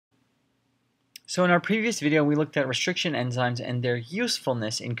So in our previous video, we looked at restriction enzymes and their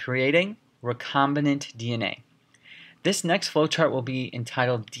usefulness in creating recombinant DNA. This next flowchart will be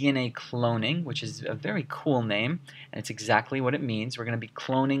entitled DNA cloning, which is a very cool name, and it's exactly what it means. We're going to be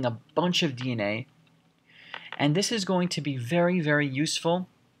cloning a bunch of DNA, and this is going to be very, very useful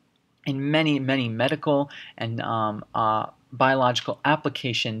in many medical and biological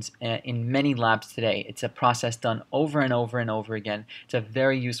applications in many labs today. It's a process done over and over and over again. It's a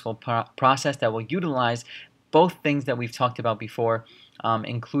very useful process that will utilize both things that we've talked about before,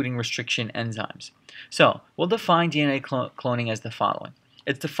 including restriction enzymes. So we'll define DNA cloning as the following.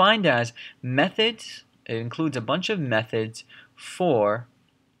 It's defined as methods. It includes a bunch of methods for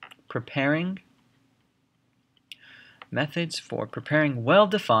preparing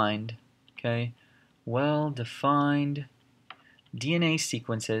well-defined DNA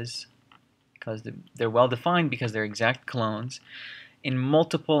sequences, because they're well-defined because they're exact clones, in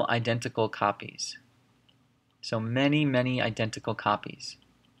multiple identical copies. So many identical copies.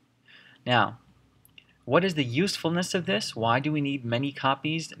 Now, what is the usefulness of this? Why do we need many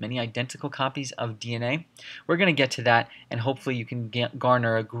identical copies of DNA? We're going to get to that, and hopefully you can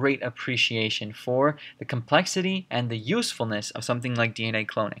garner a great appreciation for the complexity and the usefulness of something like DNA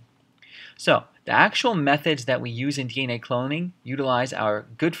cloning. So, the actual methods that we use in DNA cloning utilize our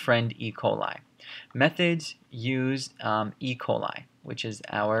good friend E. coli. Methods use E. coli, which is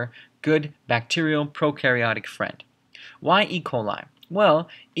our good bacterial prokaryotic friend. Why E. coli? Well,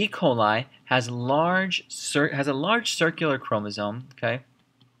 E. coli has a large circular chromosome, okay?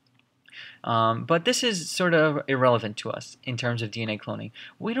 But this is sort of irrelevant to us in terms of DNA cloning.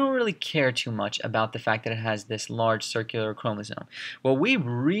 We don't really care too much about the fact that it has this large circular chromosome. What we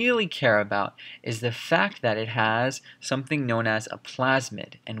really care about is the fact that it has something known as a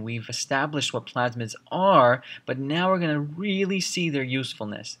plasmid, and we've established what plasmids are, but now we're going to really see their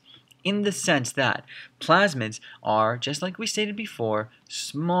usefulness, in the sense that plasmids are, just like we stated before,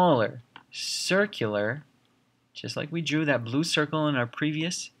 smaller, circular, just like we drew that blue circle in our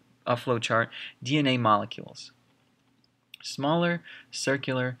previous flowchart, DNA molecules. Smaller,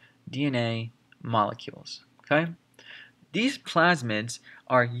 circular DNA molecules. Okay? These plasmids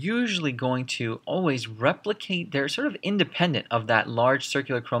are usually going to always replicate. They're sort of independent of that large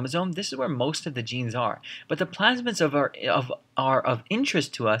circular chromosome. This is where most of the genes are. But the plasmids are of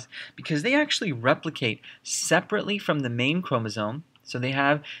interest to us because they actually replicate separately from the main chromosome. So they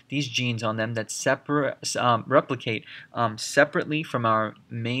have these genes on them that replicate separately from our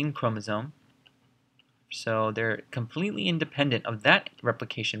main chromosome. So they're completely independent of that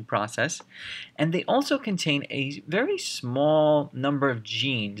replication process. And they also contain a very small number of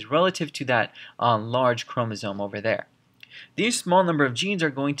genes relative to that large chromosome over there. These small number of genes are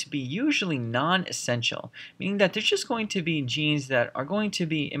going to be usually non-essential, meaning that they're just going to be genes that are going to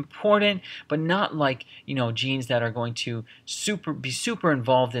be important, but not like, genes that are going to be super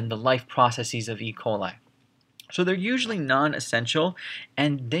involved in the life processes of E. coli. So they're usually non-essential,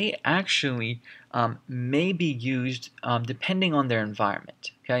 and they actually may be used depending on their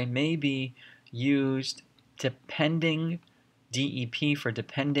environment. Okay, may be used depending, DEP for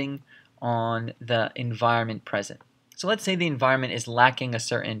depending on the environment present. So let's say the environment is lacking a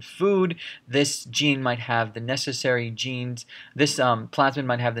certain food. This gene might have the necessary genes. This plasmid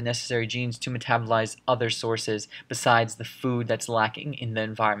might have the necessary genes to metabolize other sources besides the food that's lacking in the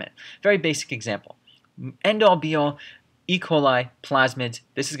environment. Very basic example. End all be all, E. coli plasmids.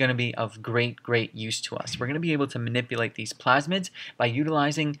 This is going to be of great use to us. We're going to be able to manipulate these plasmids by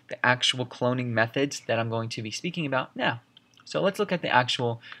utilizing the actual cloning methods that I'm going to be speaking about now. So let's look at the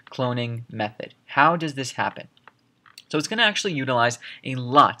actual cloning method. How does this happen? So it's going to actually utilize a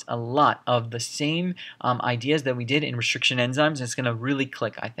lot of the same ideas that we did in restriction enzymes, and it's going to really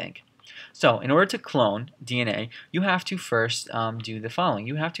click, I think. So in order to clone DNA, you have to first do the following.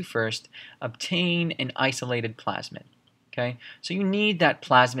 You have to first obtain an isolated plasmid. Okay, so you need that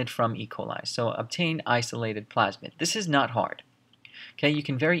plasmid from E. coli. So obtain isolated plasmid. This is not hard. Okay, you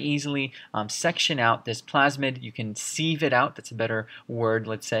can very easily section out this plasmid. You can sieve it out. That's a better word,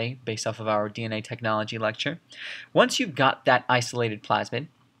 let's say, based off of our DNA technology lecture. Once you've got that isolated plasmid,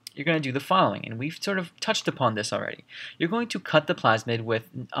 you're going to do the following, and we've sort of touched upon this already. You're going to cut the plasmid with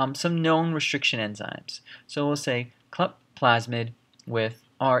some known restriction enzymes. So we'll say cut plasmid with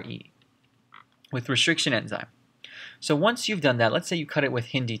RE, with restriction enzyme. So once you've done that, let's say you cut it with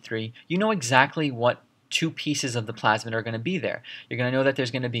Hindi3, you know exactly what two pieces of the plasmid are going to be there. You're going to know that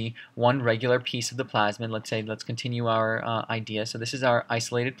there's going to be one regular piece of the plasmid. Let's continue our idea. So this is our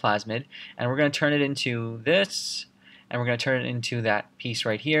isolated plasmid, and we're going to turn it into this, and we're going to turn it into that piece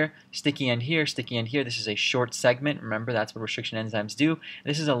right here. Sticky end here, sticky end here. This is a short segment. Remember, that's what restriction enzymes do.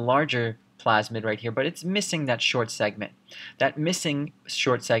 This is a larger plasmid right here, but it's missing that short segment. That missing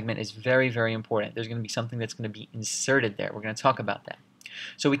short segment is very, very important. There's going to be something that's going to be inserted there. We're going to talk about that.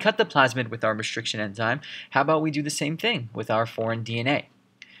 So we cut the plasmid with our restriction enzyme. How about we do the same thing with our foreign DNA?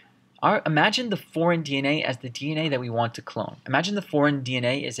 Imagine the foreign DNA as the DNA that we want to clone. Imagine the foreign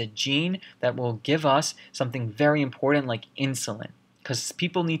DNA is a gene that will give us something very important like insulin, because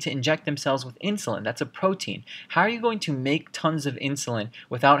people need to inject themselves with insulin. That's a protein. How are you going to make tons of insulin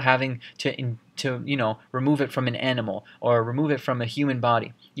without having to remove it from an animal or remove it from a human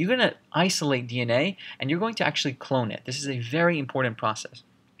body? You're going to isolate DNA and you're going to actually clone it. This is a very important process.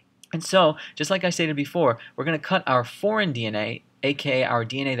 And so, just like I stated before, we're going to cut our foreign DNA, aka our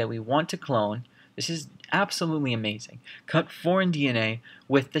DNA that we want to clone. This is absolutely amazing. Cut foreign DNA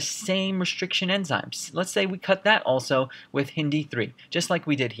with the same restriction enzymes. Let's say we cut that also with HindD3, just like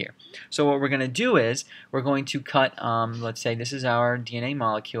we did here. So what we're going to do is we're going to cut, let's say this is our DNA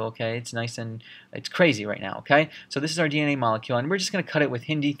molecule, okay? It's nice and it's crazy right now, okay? So this is our DNA molecule, and we're just going to cut it with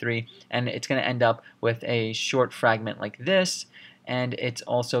HindD3, and it's going to end up with a short fragment like this. And it's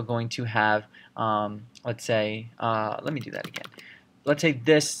also going to have, let's say, let me do that again. Let's say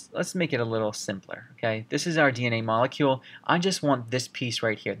this, let's make it a little simpler, okay? This is our DNA molecule. I just want this piece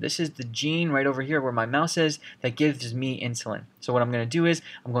right here. This is the gene right over here where my mouse is that gives me insulin. So what I'm going to do is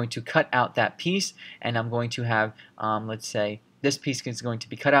I'm going to cut out that piece, and I'm going to have, let's say, this piece is going to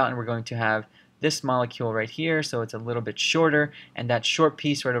be cut out, and we're going to have this molecule right here, so it's a little bit shorter, and that short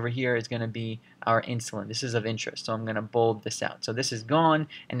piece right over here is going to be our insulin. This is of interest, so I'm going to bold this out. So this is gone,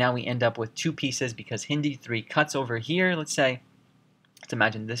 and now we end up with two pieces because HindD3 cuts over here, let's say. Let's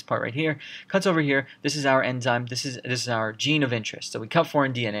imagine this part right here, cuts over here. This is our enzyme, this is our gene of interest. So we cut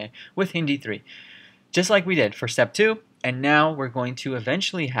foreign DNA with HindD3, just like we did for step 2, and now we're going to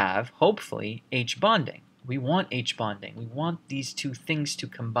eventually have, hopefully, H bonding. We want H bonding. We want these two things to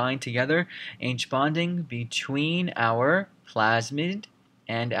combine together. H bonding between our plasmid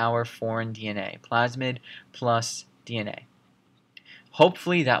and our foreign DNA. Plasmid plus DNA.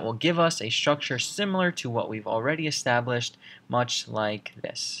 Hopefully that will give us a structure similar to what we've already established, much like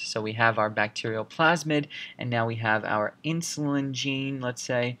this. So we have our bacterial plasmid, and now we have our insulin gene, let's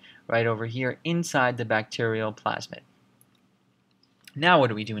say, right over here inside the bacterial plasmid. Now what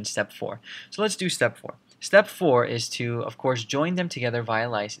do we do in step 4? So let's do step 4. Step 4 is to, of course, join them together via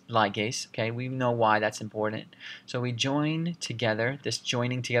ligase. Okay, we know why that's important. So we join together, this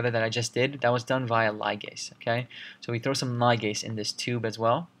joining together that I just did, that was done via ligase. Okay, so we throw some ligase in this tube as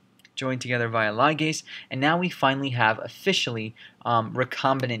well. Join together via ligase, and now we finally have officially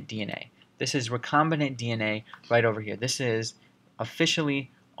recombinant DNA. This is recombinant DNA right over here. This is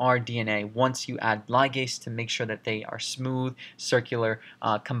officially our DNA once you add ligase to make sure that they are smooth, circular,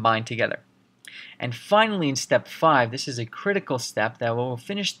 combined together. And finally, in step 5, this is a critical step that we'll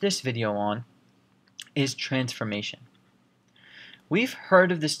finish this video on, is transformation. We've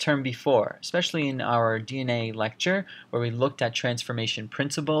heard of this term before, especially in our DNA lecture where we looked at transformation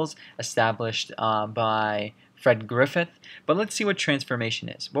principles established by Fred Griffith. But let's see what transformation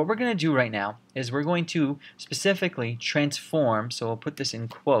is. What we're going to do right now is we're going to specifically transform, so we'll put this in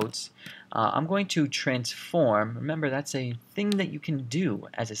quotes. I'm going to transform, remember that's a thing that you can do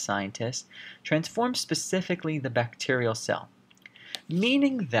as a scientist, transform specifically the bacterial cell.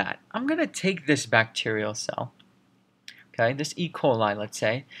 Meaning that I'm going to take this bacterial cell, okay, this E. coli, let's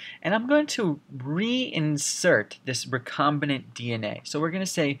say, and I'm going to reinsert this recombinant DNA. So we're going to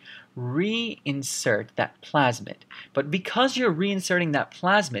say reinsert that plasmid. But because you're reinserting that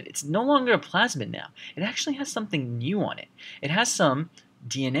plasmid, it's no longer a plasmid now. It actually has something new on it. It has some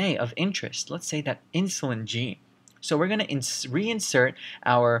DNA of interest. Let's say that insulin gene. So we're going to reinsert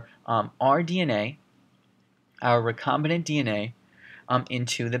our rDNA, our recombinant DNA,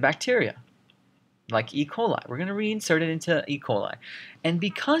 into the bacteria, like E. coli. We're going to reinsert it into E. coli. And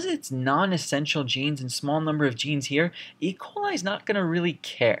because it's non-essential genes and small number of genes here, E. coli is not going to really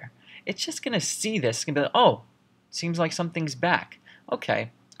care. It's just going to see this. It's going to be like, oh, seems like something's back.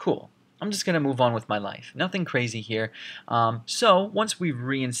 Okay, cool. I'm just going to move on with my life. Nothing crazy here. So once we've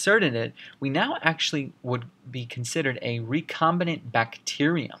reinserted it, we now actually would be considered a recombinant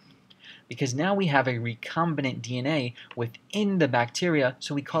bacterium, because now we have a recombinant DNA within the bacteria,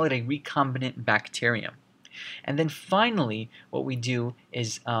 so we call it a recombinant bacterium. And then finally, what we do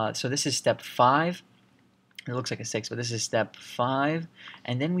is, so this is step 5. It looks like a 6, but this is step 5.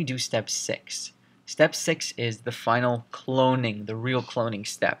 And then we do step 6. Step 6 is the final cloning, the real cloning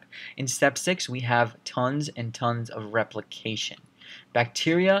step. In step 6, we have tons and tons of replication.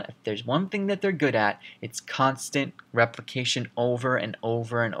 Bacteria, if there's one thing that they're good at, it's constant replication over and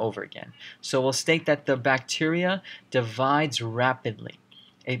over and over again. So we'll state that the bacteria divides rapidly.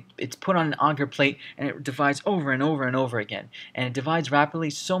 It's put on an agar plate and it divides over and over and over again. And it divides rapidly,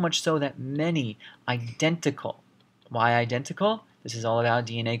 so much so that many identical, why identical? This is all about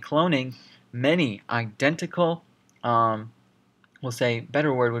DNA cloning. Many identical, we'll say,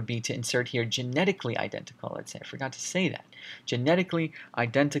 better word would be to insert here genetically identical. Let's say, I forgot to say that. Genetically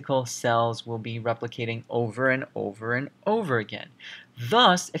identical cells will be replicating over and over and over again.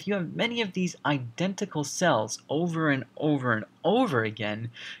 Thus, if you have many of these identical cells over and over and over again,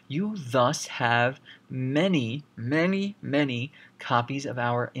 you thus have many, many, many copies of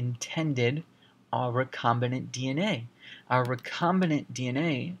our intended recombinant DNA. Our recombinant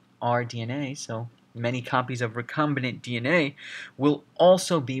DNA, our DNA, so many copies of recombinant DNA, will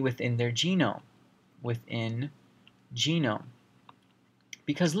also be within their genome. Within genome.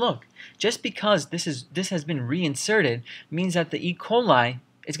 Because look, just because this has been reinserted means that the E. coli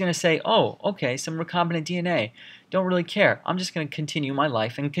is going to say, oh, okay, some recombinant DNA. Don't really care. I'm just going to continue my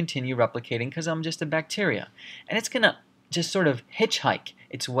life and continue replicating because I'm just a bacteria. And it's going to just sort of hitchhike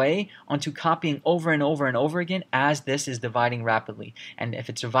its way onto copying over and over and over again as this is dividing rapidly. And if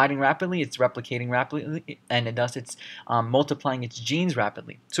it's dividing rapidly, it's replicating rapidly, and thus it's multiplying its genes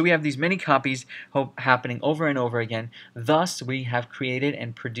rapidly. So we have these many copies happening over and over again. Thus, we have created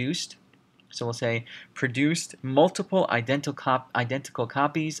and produced, so we'll say produced multiple identical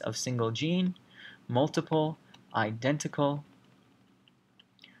copies of single gene, multiple identical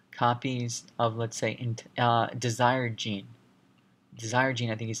copies of, let's say, desired gene. Desired gene,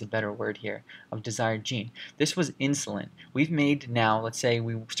 I think, is a better word here, of desired gene. This was insulin. We've made now, let's say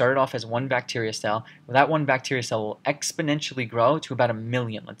we started off as one bacteria cell. Well, that one bacteria cell will exponentially grow to about 1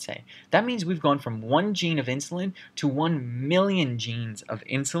 million, let's say. That means we've gone from 1 gene of insulin to 1 million genes of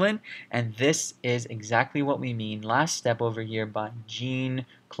insulin, and this is exactly what we mean, last step over here, by gene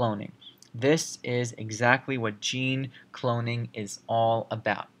cloning. This is exactly what gene cloning is all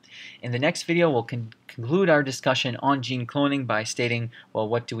about. In the next video, we'll conclude our discussion on gene cloning by stating, well,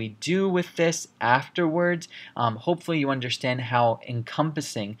 what do we do with this afterwards? Hopefully you understand how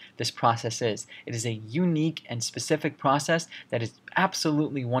encompassing this process is. It is a unique and specific process that is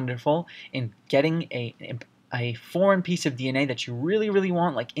absolutely wonderful in getting a foreign piece of DNA that you really, really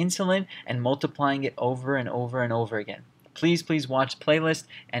want, like insulin, and multiplying it over and over and over again. Please watch playlist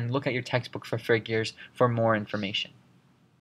and look at your textbook for figures for more information.